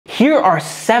Here are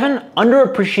 7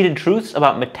 underappreciated truths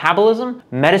about metabolism,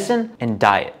 medicine, and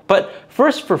diet. But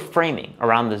first, for framing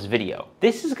around this video,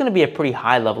 this is going to be a pretty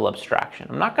high-level abstraction.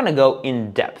 I'm not going to go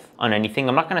in depth on anything.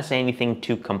 I'm not going to say anything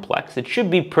too complex. It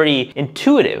should be pretty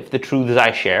intuitive, the truths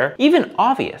I share, even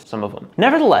obvious, some of them.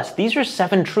 Nevertheless, these are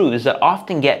 7 truths that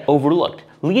often get overlooked,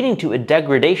 leading to a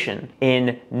degradation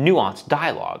in nuanced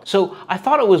dialogue. So I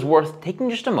thought it was worth taking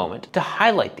just a moment to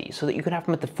highlight these so that you can have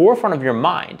them at the forefront of your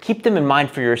mind. Keep them in mind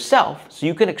for yourself so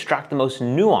you can extract the most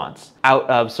nuance out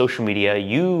of social media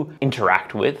you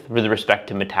interact with respect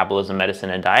to metabolism,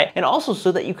 medicine, and diet, and also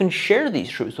so that you can share these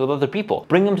truths with other people.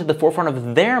 Bring them to the forefront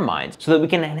of their minds so that we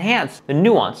can enhance the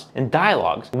nuance and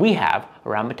dialogues we have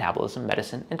around metabolism,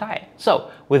 medicine, and diet.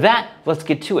 So with that, let's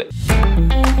get to it.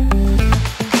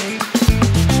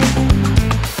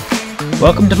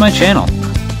 Welcome to my channel.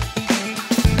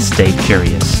 Stay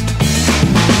curious.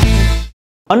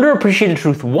 Underappreciated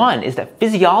truth 1 is that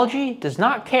physiology does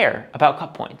not care about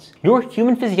cut points. Your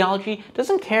human physiology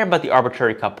doesn't care about the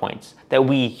arbitrary cut points that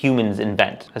we humans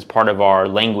invent as part of our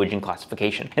language and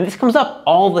classification. And this comes up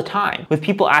all the time with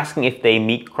people asking if they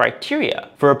meet criteria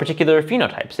for a particular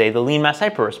phenotype, say the lean mass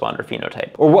hyperresponder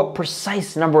phenotype, or what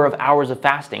precise number of hours of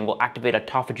fasting will activate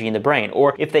autophagy in the brain,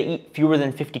 or if they eat fewer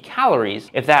than 50 calories,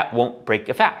 if that won't break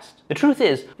a fast. The truth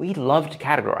is, we love to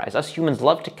categorize. Us humans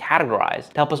love to categorize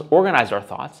to help us organize our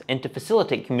thoughts and to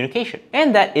facilitate communication.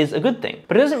 And that is a good thing.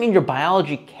 But it doesn't mean your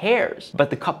biology cares about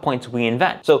the cut points we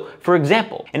invent. So, for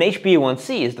example, an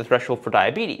HbA1c is the threshold for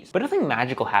diabetes, but nothing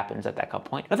magical happens at that cut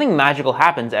point. Nothing magical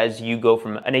happens as you go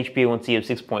from an HbA1c of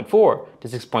 6.4 to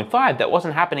 6.5. That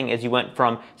wasn't happening as you went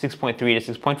from 6.3 to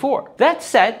 6.4. That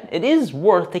said, it is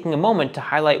worth taking a moment to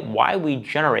highlight why we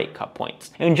generate cut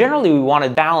points. And generally, we want to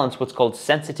balance what's called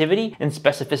sensitivity and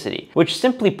specificity, which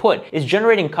simply put is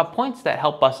generating cut points that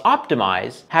help us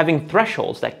optimize having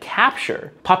thresholds that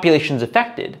capture populations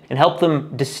affected and help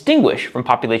them distinguish from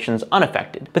populations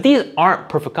unaffected. But these aren't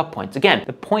perfect cut points. Again,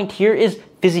 the point here is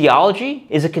physiology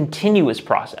is a continuous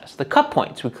process. The cut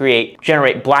points we create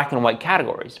generate black and white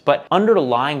categories, but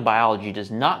underlying biology does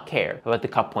not care about the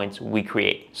cut points we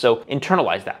create. So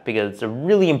internalize that because it's a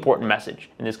really important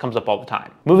message, and this comes up all the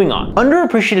time. Moving on.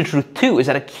 Underappreciated truth 2 is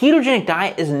that a ketogenic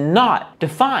diet is not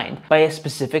defined by a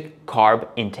specific carb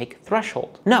intake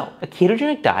threshold. No, a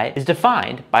ketogenic diet is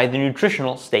defined by the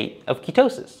nutritional state of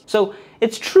ketosis. So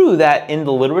it's true that in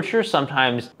the literature,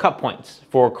 sometimes cut points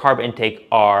for carb intake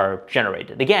are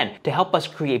generated. Again, to help us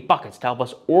create buckets, to help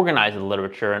us organize the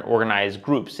literature and organize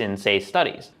groups in, say,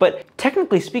 studies. But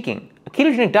technically speaking, a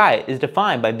ketogenic diet is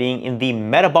defined by being in the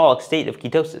metabolic state of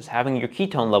ketosis, having your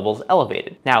ketone levels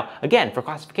elevated. Now, again, for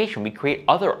classification, we create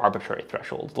other arbitrary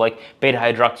thresholds, like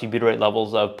beta-hydroxybutyrate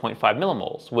levels of 0.5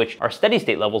 millimoles, which are steady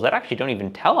state levels that actually don't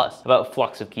even tell us about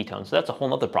flux of ketones, so that's a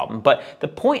whole other problem. But the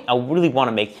point I really want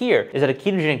to make here is that a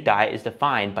ketogenic diet is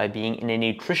defined by being in a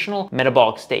nutritional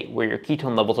metabolic state where your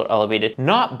ketone levels are elevated,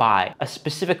 not by a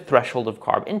specific threshold of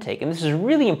carb intake. And this is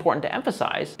really important to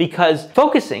emphasize because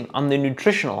focusing on the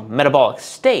nutritional metabolic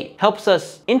state helps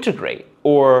us integrate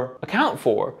or account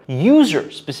for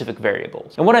user-specific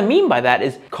variables. And what I mean by that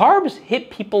is carbs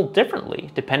hit people differently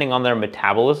depending on their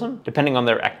metabolism, depending on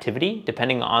their activity,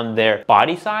 depending on their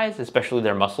body size, especially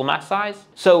their muscle mass size.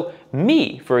 So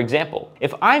me, for example,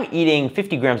 if I'm eating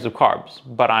 50 grams of carbs,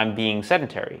 but I'm being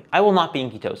sedentary, I will not be in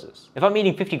ketosis. If I'm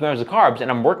eating 50 grams of carbs and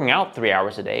I'm working out 3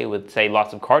 hours a day with, say,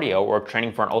 lots of cardio or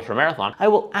training for an ultra marathon, I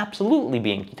will absolutely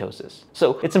be in ketosis.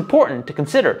 So it's important to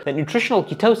consider that nutritional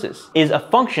ketosis is a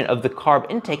function of the carb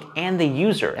intake and the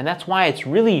user, and that's why it's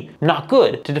really not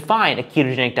good to define a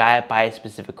ketogenic diet by a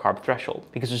specific carb threshold,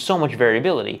 because there's so much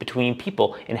variability between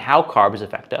people in how carbs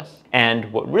affect us, and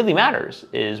what really matters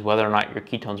is whether or not your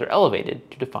ketones are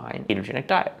elevated to define a ketogenic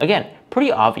diet. Again,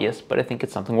 pretty obvious, but I think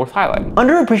it's something worth highlighting.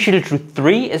 Underappreciated truth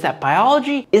 3 is that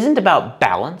biology isn't about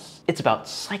balance, it's about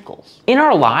cycles. In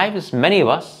our lives, many of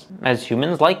us as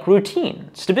humans like routine,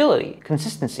 stability,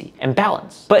 consistency, and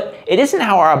balance. But it isn't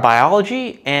how our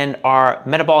biology and our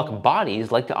metabolic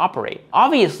bodies like to operate.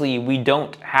 Obviously, we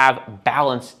don't have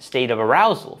balanced state of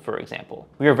arousal, for example.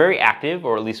 We are very active,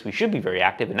 or at least we should be very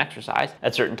active in exercise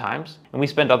at certain times, and we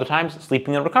spend other times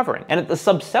sleeping and recovering. And at the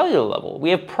subcellular level, we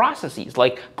have processes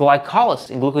like glycolysis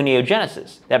and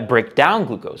gluconeogenesis that break down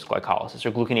glucose, glycolysis,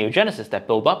 or gluconeogenesis that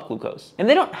build up glucose. And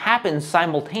they don't happen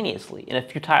simultaneously in a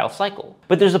futile cycle,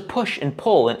 but there's a push and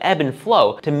pull and ebb and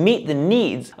flow to meet the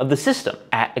needs of the system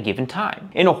at a given time.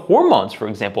 In hormones, for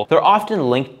example, they're often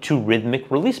linked to rhythmic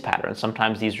release patterns.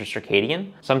 Sometimes these are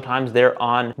circadian, sometimes they're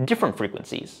on different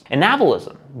frequencies.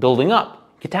 Anabolism, building up,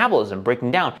 catabolism,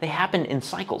 breaking down. They happen in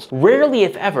cycles. Rarely,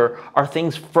 if ever, are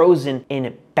things frozen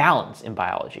in balance in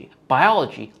biology.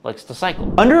 Biology likes to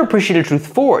cycle. Underappreciated truth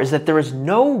 4 is that there is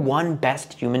no one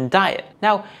best human diet.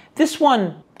 Now, this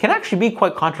one can actually be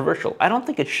quite controversial. I don't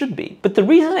think it should be. But the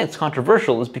reason it's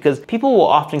controversial is because people will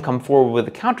often come forward with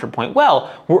a counterpoint.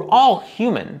 Well, we're all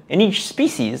human, and each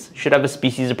species should have a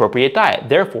species-appropriate diet.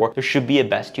 Therefore, there should be a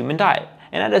best human diet.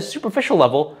 And at a superficial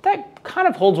level, that kind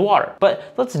of holds water.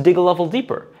 But let's dig a level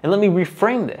deeper. And let me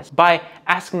reframe this by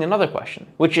asking another question,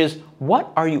 which is,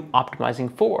 what are you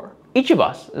optimizing for? Each of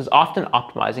us is often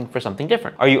optimizing for something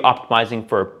different. Are you optimizing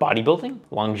for bodybuilding,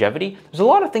 longevity? There's a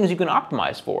lot of things you can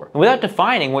optimize for. And without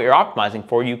defining what you're optimizing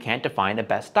for, you can't define a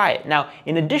best diet. Now,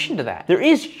 in addition to that, there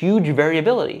is huge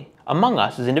variability among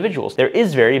us as individuals. There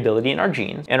is variability in our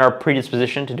genes and our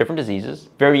predisposition to different diseases,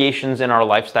 variations in our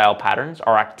lifestyle patterns,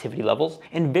 our activity levels,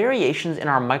 and variations in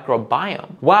our microbiome.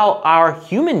 While our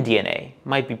human DNA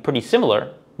might be pretty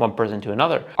similar, one person to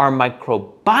another, our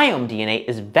microbiome DNA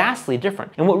is vastly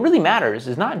different. And what really matters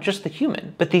is not just the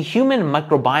human, but the human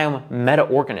microbiome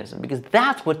meta-organism, because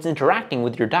that's what's interacting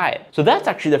with your diet. So that's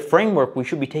actually the framework we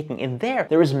should be taking in there.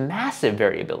 There is massive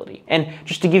variability. And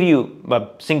just to give you a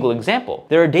single example,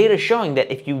 there are data showing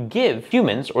that if you give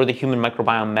humans, or the human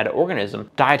microbiome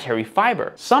meta-organism, dietary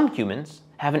fiber, some humans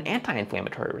have an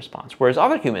anti-inflammatory response, whereas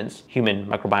other humans, human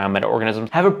microbiome meta-organisms,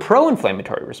 have a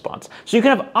pro-inflammatory response. So you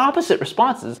can have opposite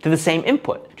responses to the same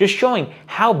input, just showing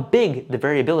how big the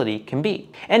variability can be.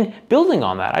 And building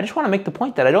on that, I just want to make the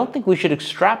point that I don't think we should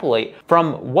extrapolate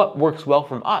from what works well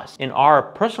from us in our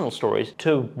personal stories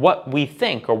to what we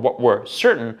think or what we're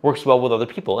certain works well with other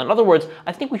people. In other words,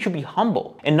 I think we should be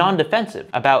humble and non-defensive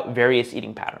about various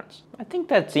eating patterns. I think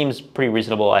that seems pretty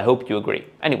reasonable. I hope you agree.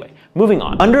 Anyway, moving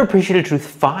on. Underappreciated truth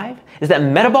 5 is that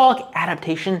metabolic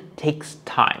adaptation takes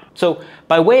time. So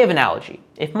by way of analogy,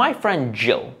 if my friend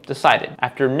Jill decided,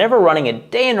 after never running a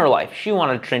day in her life, she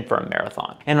wanted to train for a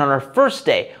marathon, and on her first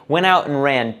day went out and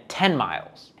ran 10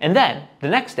 miles, and then the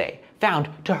next day found,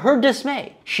 to her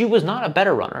dismay, she was not a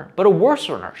better runner, but a worse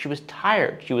runner. She was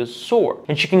tired, she was sore,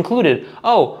 and she concluded,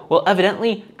 oh, well,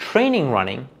 evidently training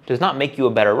running does not make you a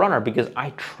better runner because I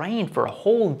trained for a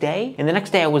whole day and the next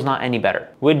day I was not any better.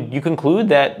 Would you conclude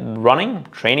that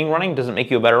training running doesn't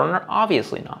make you a better runner?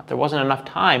 Obviously not. There wasn't enough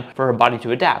time for her body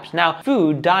to adapt. Now,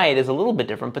 food, diet is a little bit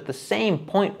different, but the same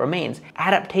point remains.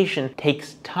 Adaptation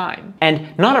takes time.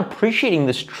 And not appreciating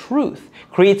this truth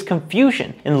creates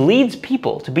confusion and leads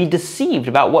people to be deceived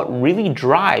about what really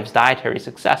drives dietary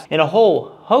success in a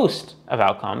whole host of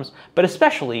outcomes, but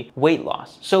especially weight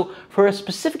loss. So for a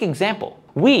specific example,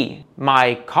 we,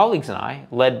 my colleagues and I,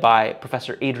 led by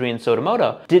Professor Adrian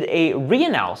Sotomoto, did a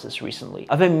reanalysis recently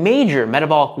of a major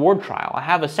metabolic ward trial. I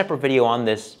have a separate video on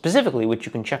this specifically, which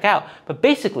you can check out. But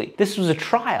basically, this was a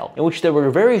trial in which there were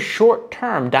very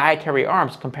short-term dietary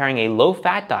arms comparing a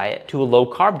low-fat diet to a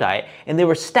low-carb diet, and they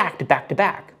were stacked back to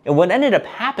back. And what ended up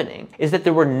happening is that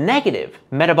there were negative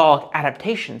metabolic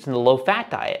adaptations in the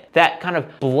low-fat diet that kind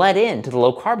of bled into the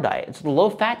low-carb diet. And so the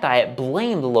low-fat diet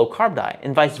blamed the low-carb diet,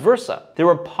 and vice versa. There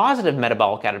were positive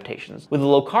metabolic adaptations with the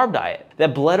low-carb diet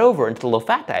that bled over into the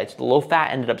low-fat diet. So the low-fat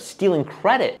ended up stealing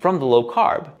credit from the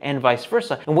low-carb, and vice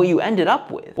versa. And what you ended up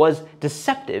with was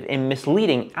deceptive and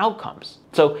misleading outcomes.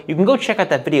 So you can go check out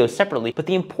that video separately, but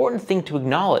the important thing to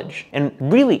acknowledge and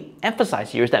really emphasize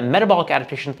here is that metabolic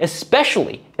adaptation,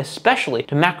 especially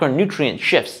to macronutrient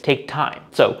shifts, take time.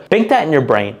 So bank that in your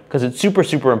brain because it's super,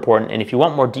 super important. And if you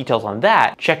want more details on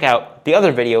that, check out the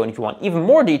other video. And if you want even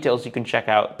more details, you can check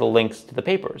out the links to the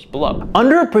papers below.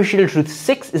 Underappreciated truth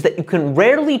 6 is that you can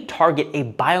rarely target a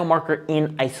biomarker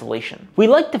in isolation. We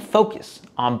like to focus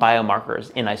on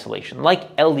biomarkers in isolation,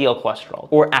 like LDL cholesterol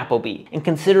or ApoB, and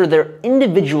consider their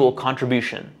individual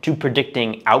contribution to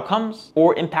predicting outcomes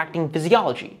or impacting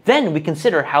physiology. Then we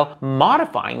consider how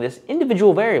modifying this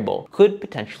individual variable could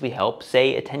potentially help,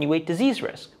 say, attenuate disease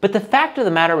risk. But the fact of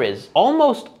the matter is,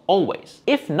 almost always,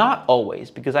 if not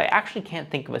always, because I actually can't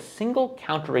think of a single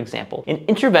counterexample, an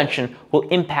intervention will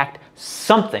impact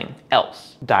something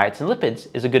else. Diets and lipids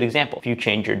is a good example. If you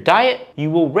change your diet, you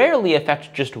will rarely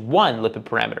affect just one lipid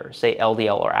parameter, say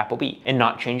LDL or ApoB, and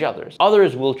not change others.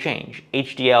 Others will change,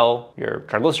 HDL, your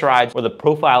triglycerides, or the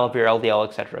profile of your LDL,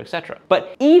 etc., etc.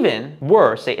 But even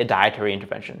were, say, a dietary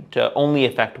intervention to only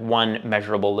affect one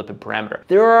measurable lipid parameter,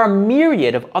 there are a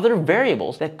myriad of other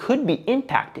variables that could be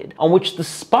impacted on which the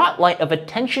spotlight of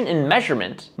attention and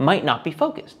measurement might not be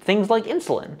focused. Things like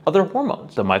insulin, other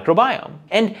hormones, the microbiome.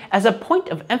 And as a point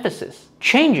of emphasis,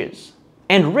 changes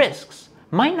and risks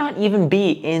might not even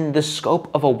be in the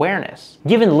scope of awareness,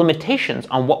 given limitations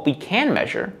on what we can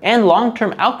measure and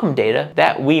long-term outcome data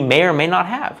that we may or may not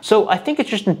have. So I think it's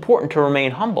just important to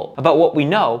remain humble about what we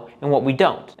know and what we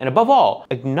don't. And above all,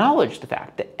 acknowledge the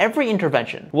fact that every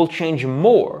intervention will change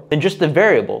more than just the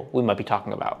variable we might be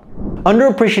talking about.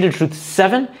 Underappreciated truth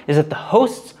 7 is that the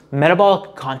host's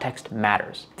metabolic context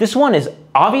matters. This one is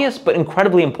obvious but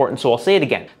incredibly important, so I'll say it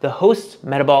again. The host's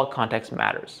metabolic context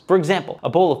matters. For example, a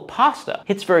bowl of pasta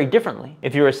hits very differently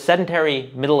if you're a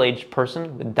sedentary middle-aged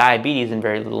person with diabetes and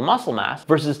very little muscle mass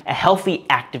versus a healthy,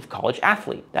 active college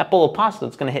athlete. That bowl of pasta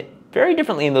is going to hit very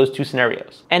differently in those two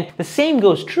scenarios. And the same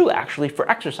goes true actually for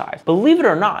exercise. Believe it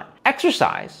or not,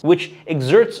 exercise, which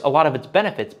exerts a lot of its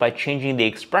benefits by changing the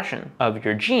expression of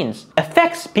your genes,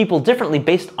 affects people differently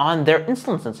based on their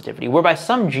insulin sensitivity, whereby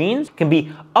some genes can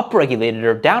be upregulated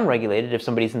or downregulated if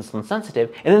somebody's insulin sensitive,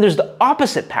 and then there's the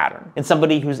opposite pattern in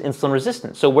somebody who's insulin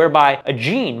resistant. So whereby a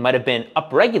gene might have been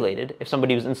upregulated if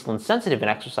somebody who's insulin sensitive in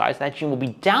exercise, that gene will be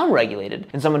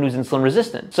downregulated in someone who's insulin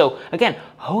resistant. So again,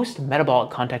 host metabolic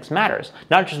context matters,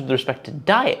 not just with respect to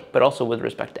diet, but also with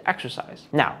respect to exercise.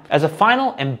 Now, as a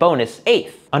final and bonus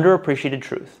 8th underappreciated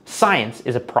truth, science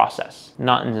is a process,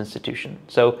 not an institution.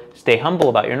 So stay humble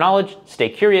about your knowledge, stay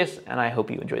curious, and I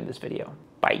hope you enjoyed this video.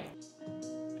 Bye.